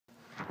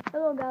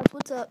Hello guys,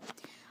 what's up?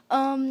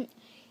 I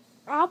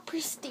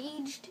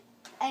prestiged,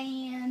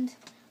 and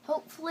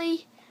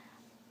hopefully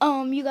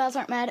you guys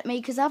aren't mad at me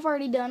because I've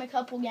already done a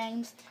couple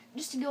games.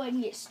 Just to go ahead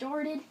and get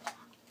started,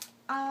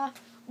 I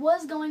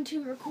was going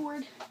to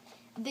record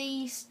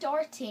the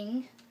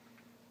starting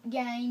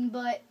game,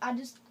 but I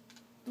just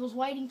was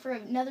waiting for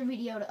another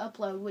video to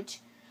upload, which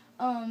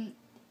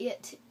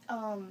it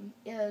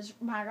is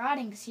my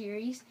writing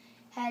series.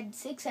 Had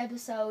 6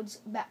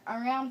 episodes,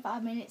 around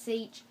 5 minutes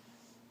each.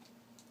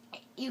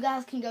 You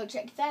guys can go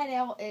check that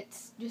out.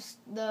 It's just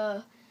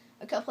a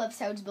couple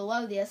episodes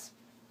below this.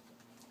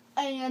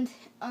 And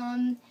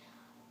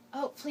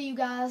hopefully you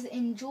guys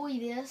enjoy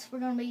this. We're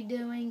going to be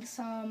doing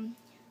some,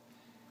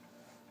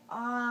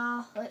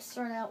 let's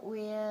start out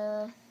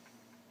with,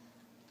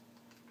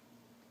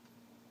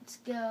 let's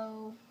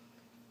go,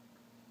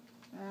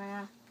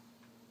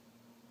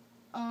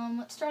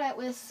 let's start out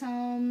with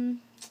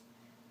some,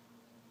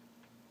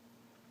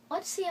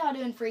 let's see how I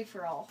do in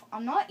free-for-all.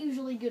 I'm not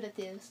usually good at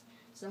this,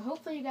 so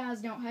hopefully you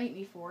guys don't hate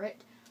me for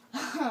it.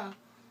 Let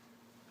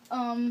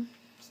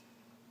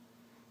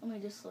me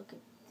just look at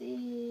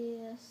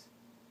this.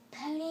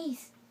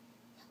 Ponies!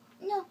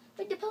 No,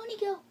 where'd the pony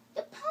go?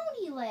 The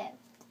pony left!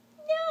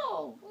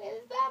 No!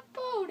 Where's that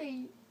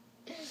pony?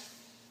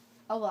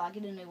 Oh well, I'll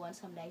get a new one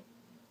someday.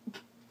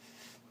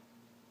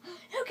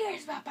 Who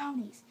cares about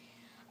ponies?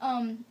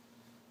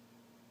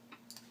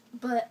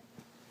 But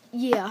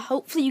yeah,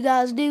 hopefully you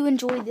guys do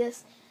enjoy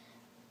this.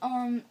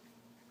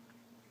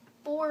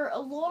 For a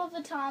lot of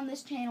the time,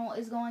 this channel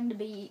is going to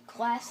be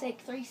classic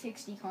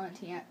 360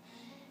 content,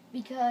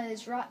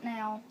 because right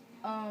now,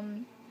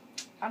 I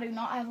do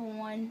not have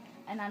one,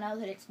 and I know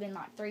that it's been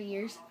like 3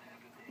 years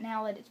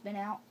now that it's been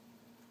out.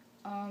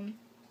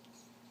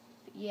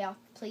 Yeah,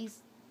 please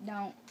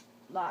don't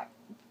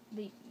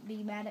be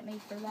mad at me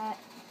for that.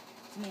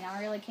 I mean,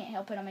 I really can't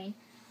help it. I mean,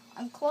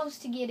 I'm close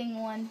to getting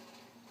one.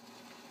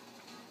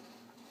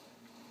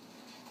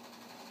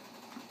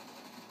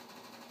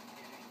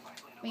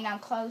 I mean, I'm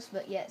close,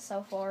 but yet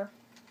so far, at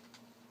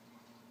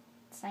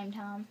the same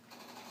time.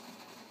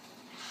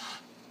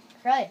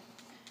 Crud.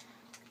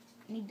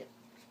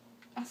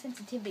 My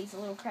sensitivity's a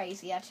little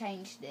crazy. I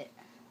changed it.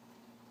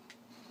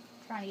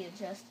 Trying to get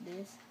adjusted to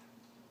this.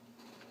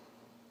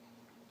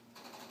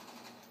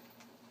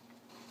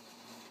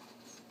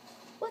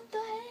 What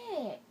the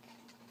heck?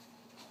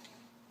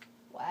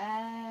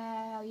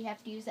 Wow, you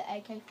have to use the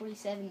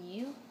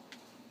AK-47U?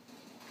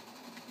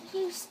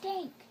 You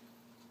stink.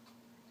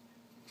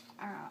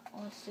 Alright,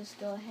 let's just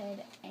go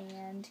ahead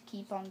and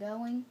keep on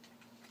going.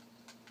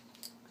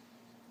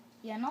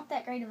 Yeah, not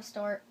that great of a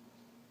start.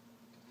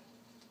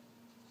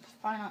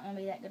 Probably not going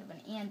to be that good of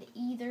an end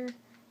either.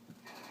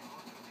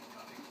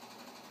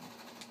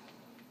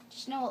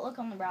 Just know what, look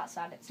on the bright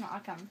side. It's not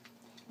like I'm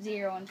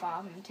 0 and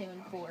 5 and 2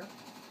 and 4.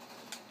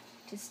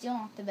 Which is still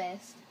not the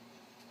best.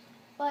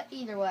 But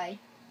either way,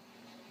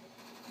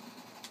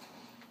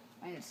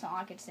 I mean, it's not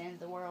like it's the end of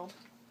the world.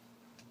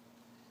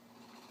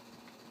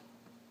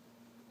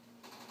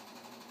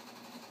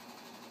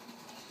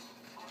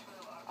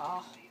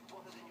 Oh.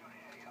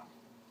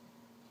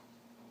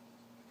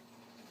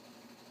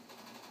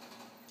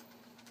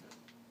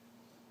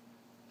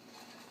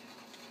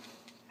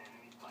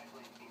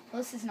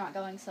 Well, this is not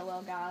going so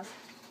well, guys.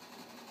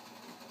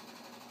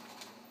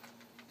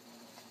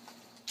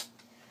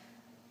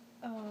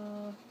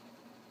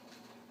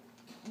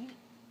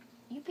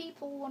 You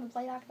people want to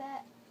play like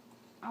that?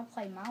 I'll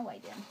play my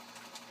way then.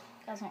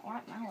 You guys don't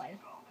like my way.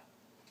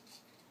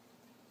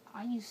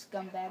 I use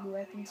scumbag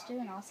weapons too,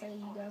 and I'll say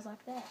you guys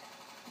like that.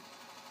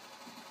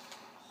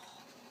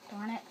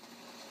 Darn it.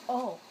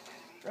 Oh,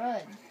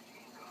 crud.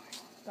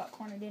 Got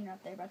cornered in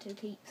right there by 2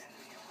 peeps.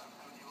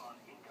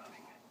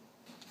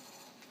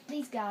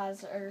 These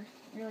guys are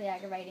really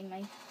aggravating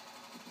me.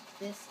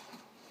 This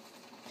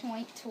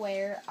point to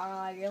where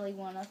I really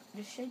want to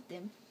just shoot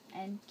them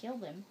and kill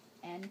them.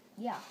 And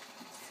yeah,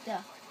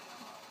 stuff.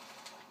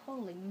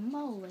 Holy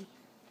moly.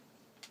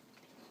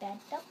 That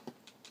up.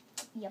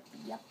 Yep.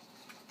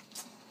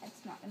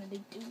 That's not going to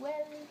do too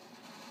well.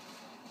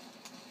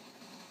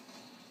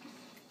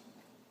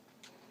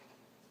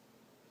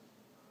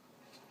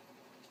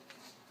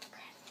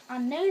 I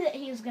knew that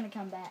he was going to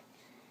come back,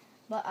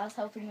 but I was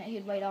hoping that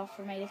he'd wait off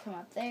for me to come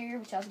up there,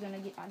 which I was going to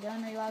get my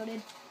gun reloaded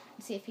and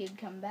see if he'd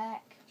come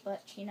back,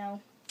 but, you know,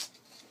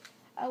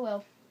 oh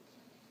well.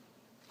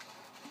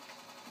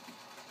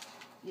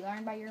 You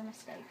learn by your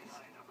mistakes.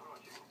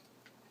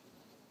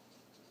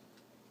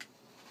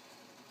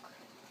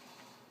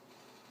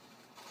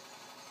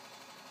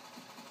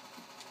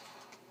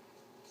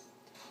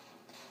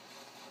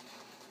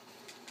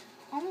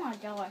 Oh my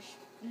gosh,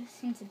 this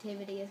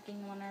sensitivity is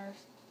getting on my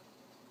nerves.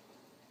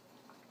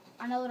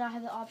 I know that I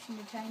have the option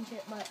to change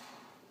it, but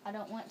I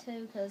don't want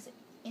to, because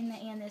in the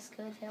end this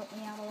could help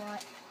me out a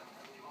lot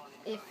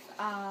if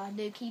I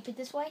do keep it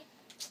this way.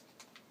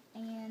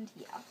 And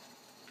yeah,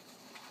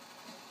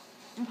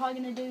 I'm probably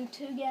going to do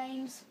 2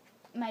 games,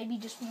 maybe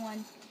just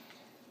 1,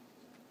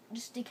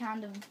 just to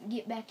kind of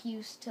get back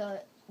used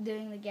to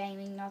doing the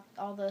gaming, not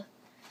all the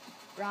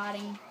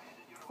riding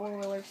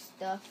four-wheeler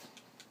stuff.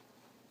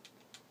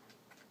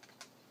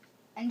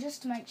 And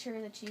just to make sure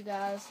that you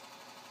guys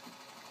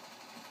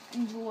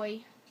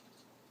enjoy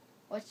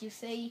what you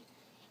see,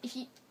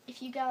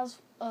 if you guys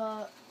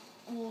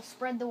will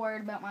spread the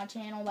word about my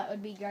channel, that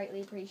would be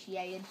greatly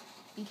appreciated,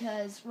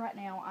 because right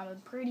now I'm a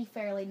pretty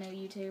fairly new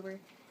YouTuber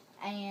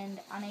and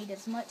I need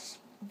as much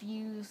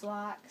views,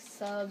 likes,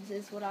 subs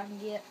as what I can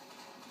get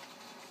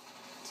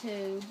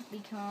to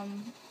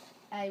become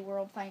a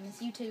world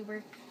famous YouTuber,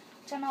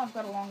 which I know I've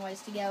got a long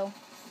ways to go.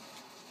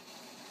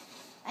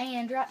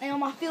 And right now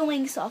my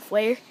filming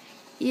software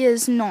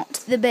is not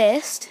the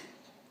best,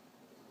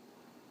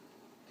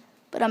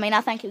 but I mean,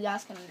 I think you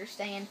guys can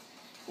understand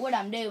what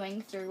I'm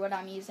doing through what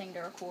I'm using to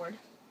record.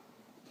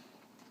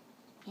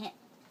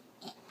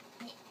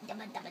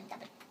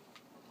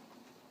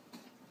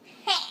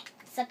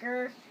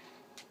 Sucker.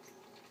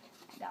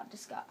 I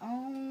just got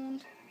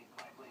owned.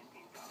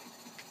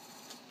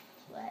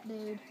 That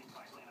dude.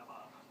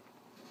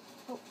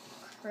 Oh,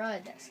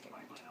 crud, that scared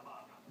me.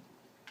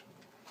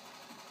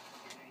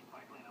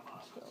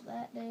 Kill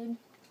that dude.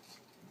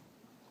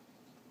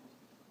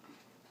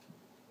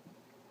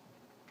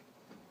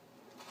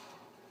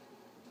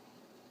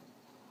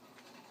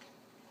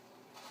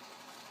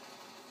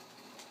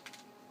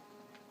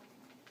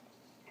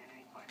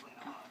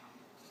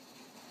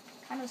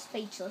 Kind of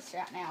speechless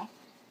right now.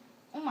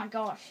 Oh my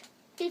gosh,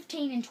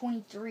 15 and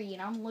 23,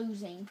 and I'm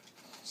losing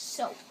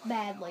so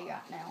badly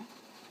right now.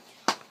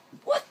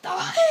 What the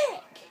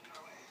heck?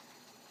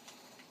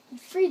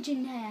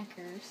 Friggin'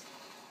 hackers.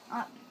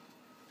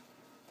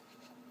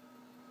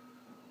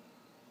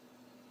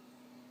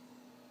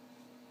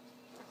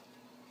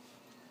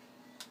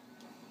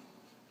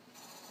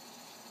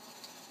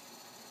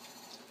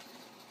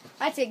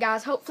 That's it,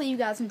 guys. Hopefully you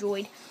guys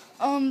enjoyed.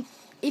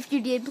 If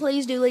you did,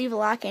 please do leave a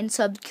like and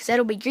sub, because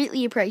that'll be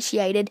greatly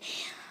appreciated.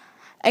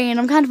 And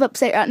I'm kind of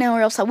upset right now,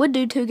 or else I would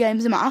do 2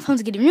 games, and my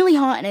iPhone's getting really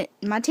hot, and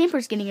my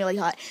temper's getting really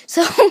hot.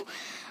 So,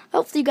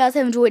 hopefully you guys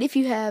have enjoyed. If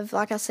you have,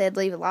 like I said,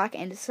 leave a like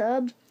and a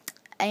sub,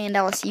 and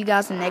I will see you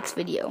guys in the next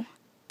video.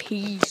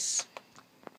 Peace.